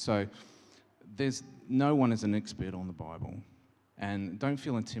 right? So no one is an expert on the Bible. And don't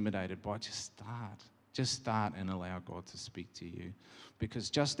feel intimidated by it, just start. Just start and allow God to speak to you. Because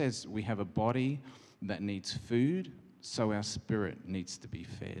just as we have a body that needs food, so our spirit needs to be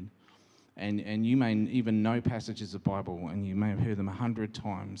fed. And you may even know passages of the Bible, and you may have heard them 100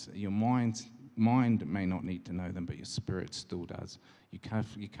 times. Your mind may not need to know them, but your spirit still does. You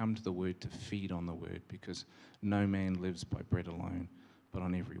come to the Word to feed on the Word, because no man lives by bread alone, but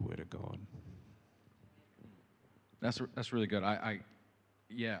on every word of God. That's really good.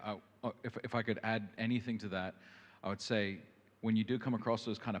 If I could add anything to that, I would say when you do come across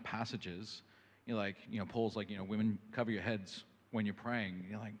those kind of passages, Paul's like, women, cover your heads when you're praying.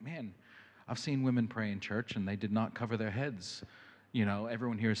 You're like, man, I've seen women pray in church and they did not cover their heads.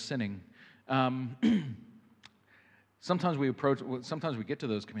 Everyone here is sinning. Sometimes we get to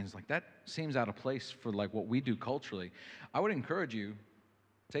those commands like that seems out of place for like what we do culturally. I would encourage you,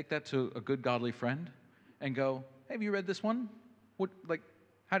 take that to a good godly friend and go, hey, have you read this one?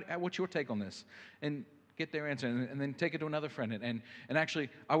 What's your take on this? And get their answer, and then take it to another friend. And actually,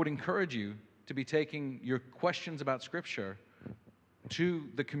 I would encourage you to be taking your questions about Scripture to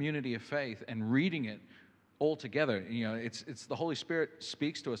the community of faith and reading it all together. It's the Holy Spirit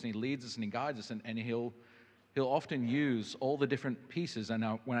speaks to us, and He leads us, and He guides us, and He'll often use all the different pieces, and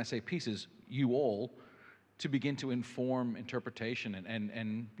now when I say pieces, you all, to begin to inform interpretation. And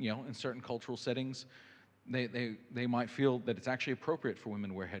in certain cultural settings, they might feel that it's actually appropriate for women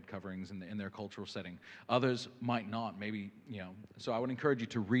to wear head coverings in their cultural setting. Others might not. Maybe, So I would encourage you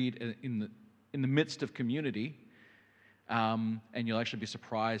to read in the midst of community, and you'll actually be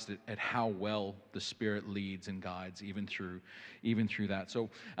surprised at how well the Spirit leads and guides even through that. So.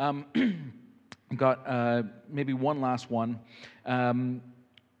 I've got maybe one last one.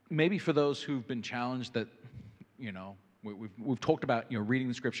 Maybe for those who've been challenged that, we've talked about, reading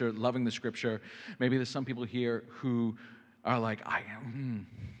the Scripture, loving the Scripture. Maybe there's some people here who are like,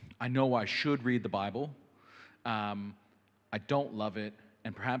 I know I should read the Bible. I don't love it,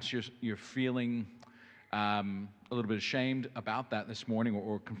 and perhaps you're feeling a little bit ashamed about that this morning,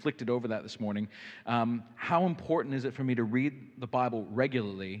 or conflicted over that this morning. How important is it for me to read the Bible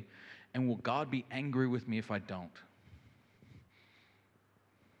regularly? And will God be angry with me if I don't?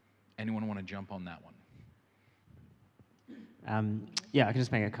 Anyone want to jump on that one? I can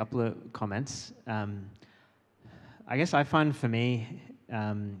just make a couple of comments. I guess I find for me,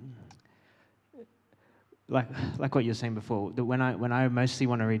 like what you were saying before, that when I mostly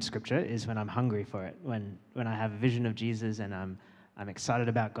want to read Scripture is when I'm hungry for it, when I have a vision of Jesus and I'm excited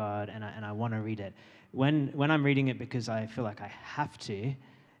about God and I want to read it. When I'm reading it because I feel like I have to,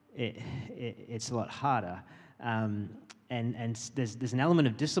 it's a lot harder, and there's an element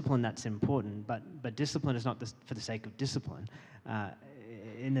of discipline that's important, but discipline is not for the sake of discipline.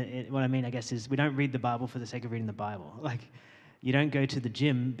 What I mean, I guess, is we don't read the Bible for the sake of reading the Bible. Like, you don't go to the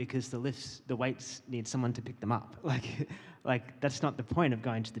gym because the weights need someone to pick them up. Like that's not the point of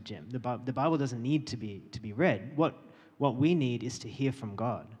going to the gym. The Bible doesn't need to be read. What we need is to hear from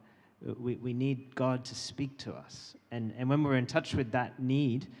God. We need God to speak to us. And when we're in touch with that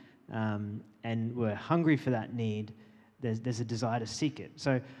need, and we're hungry for that need, there's a desire to seek it.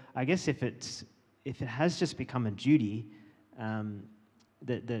 So I guess if it has just become a duty,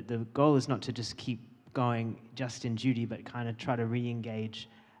 the goal is not to just keep going just in duty, but kind of try to re-engage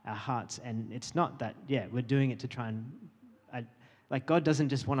our hearts. And it's not that, we're doing it to try and... God doesn't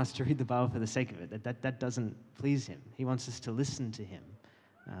just want us to read the Bible for the sake of it. That doesn't please Him. He wants us to listen to Him.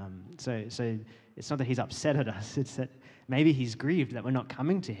 So it's not that He's upset at us, it's that maybe He's grieved that we're not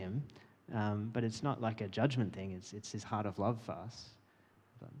coming to Him, but it's not like a judgment thing, it's His heart of love for us.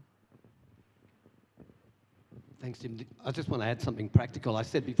 Thanks, Tim. I just want to add something practical. I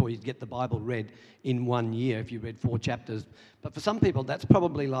said before you'd get the Bible read in 1 year if you read 4 chapters. But for some people, that's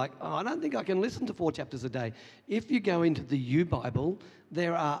probably like, I don't think I can listen to 4 chapters a day. If you go into the U Bible,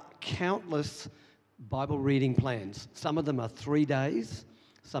 there are countless Bible reading plans. Some of them are 3 days,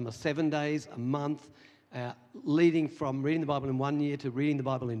 some are 7 days, a month, leading from reading the Bible in 1 year to reading the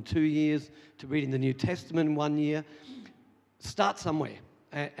Bible in 2 years to reading the New Testament in 1 year. Start somewhere.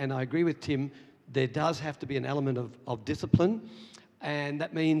 And I agree with Tim, there does have to be an element of discipline. And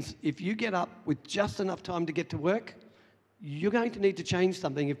that means if you get up with just enough time to get to work, you're going to need to change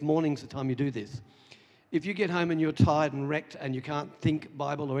something if morning's the time you do this. If you get home and you're tired and wrecked and you can't think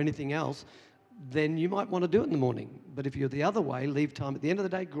Bible or anything else, then you might want to do it in the morning. But if you're the other way, leave time at the end of the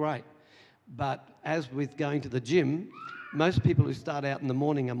day, great. But as with going to the gym, most people who start out in the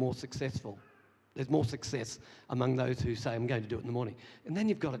morning are more successful. There's more success among those who say, I'm going to do it in the morning. And then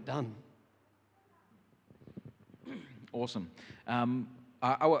you've got it done. Awesome.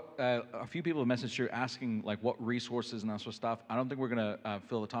 A few people have messaged you asking what resources and that sort of stuff. I don't think we're going to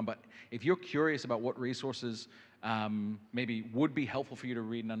fill the time, but if you're curious about what resources maybe would be helpful for you to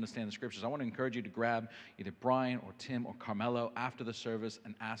read and understand the Scriptures, I want to encourage you to grab either Brian or Tim or Carmelo after the service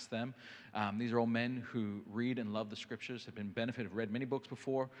and ask them. These are all men who read and love the Scriptures, have been benefited, have read many books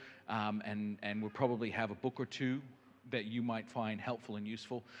before, and will probably have a book or two that you might find helpful and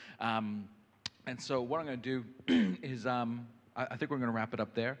useful. And so what I'm going to do is I think we're going to wrap it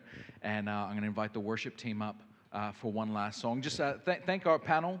up there, and I'm going to invite the worship team up for one last song. Just thank our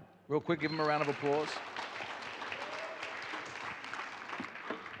panel real quick. Give them a round of applause.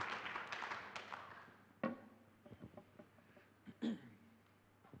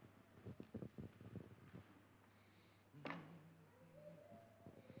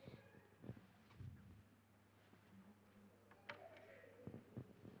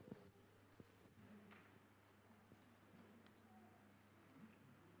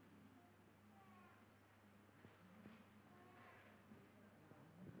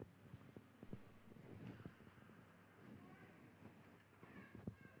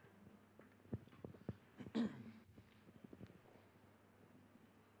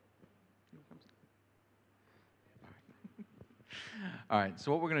 All right,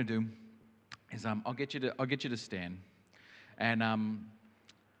 so what we're going to do is I'll get you to stand, and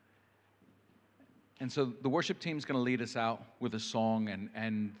so the worship team's going to lead us out with a song,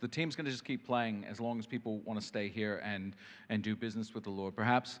 and the team's going to just keep playing as long as people want to stay here and do business with the Lord.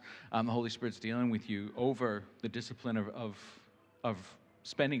 Perhaps the Holy Spirit's dealing with you over the discipline of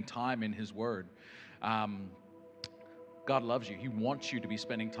spending time in His Word. God loves you. He wants you to be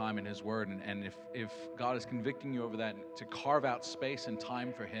spending time in His Word. And if God is convicting you over that, to carve out space and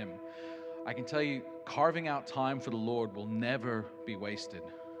time for Him, I can tell you, carving out time for the Lord will never be wasted.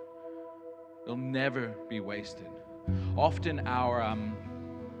 It'll never be wasted. Often our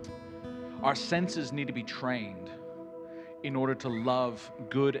senses need to be trained in order to love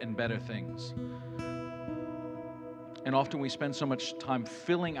good and better things. And often we spend so much time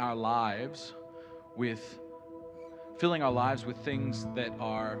filling our lives with things that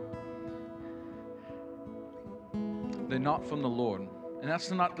they're not from the Lord. And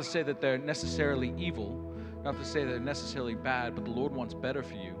that's not to say that they're necessarily evil, not to say they're necessarily bad, but the Lord wants better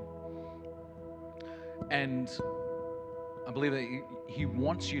for you. And I believe that He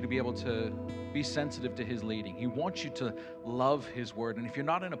wants you to be able to be sensitive to His leading. He wants you to love His Word. And if you're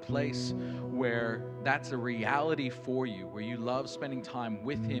not in a place where that's a reality for you, where you love spending time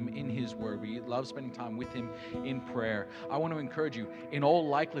with Him in His Word, where you love spending time with Him in prayer, I want to encourage you, in all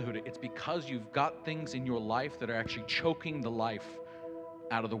likelihood, it's because you've got things in your life that are actually choking the life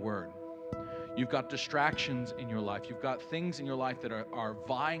out of the Word. You've got distractions in your life. You've got things in your life that are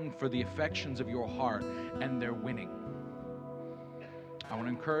vying for the affections of your heart, and they're winning. I want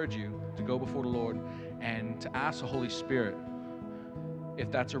to encourage you to go before the Lord and to ask the Holy Spirit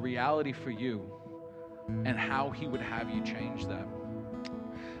if that's a reality for you and how He would have you change that.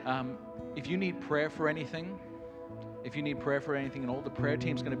 If you need prayer for anything, and all the prayer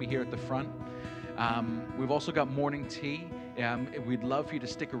team's going to be here at the front. We've also got morning tea. We'd love for you to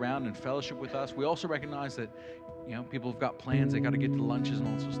stick around and fellowship with us. We also recognize that, people have got plans. They got to get to lunches and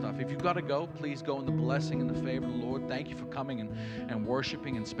all sorts of stuff. If you've got to go, please go in the blessing and the favor of the Lord. Thank you for coming and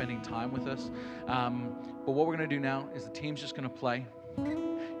worshiping and spending time with us. But what we're going to do now is the team's just going to play.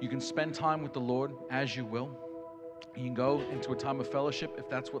 You can spend time with the Lord as you will. You can go into a time of fellowship if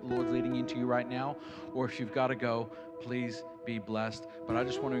that's what the Lord's leading into you right now. Or if you've got to go, please be blessed. But I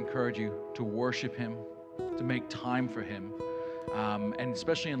just want to encourage you to worship Him, to make time for Him. And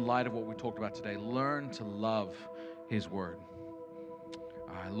especially in light of what we talked about today, learn to love His Word.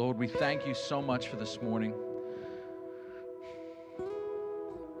 All right, Lord, we thank you so much for this morning.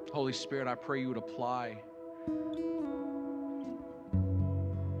 Holy Spirit, I pray you would apply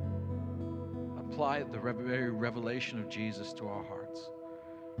the very revelation of Jesus to our hearts.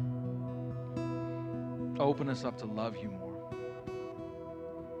 Open us up to love you more.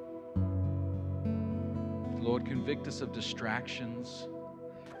 Lord, convict us of distractions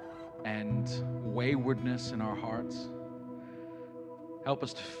and waywardness in our hearts. Help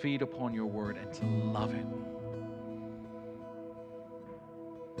us to feed upon your word and to love it.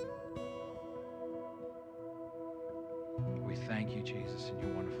 We thank you, Jesus, in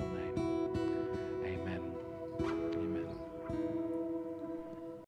your wonderful name.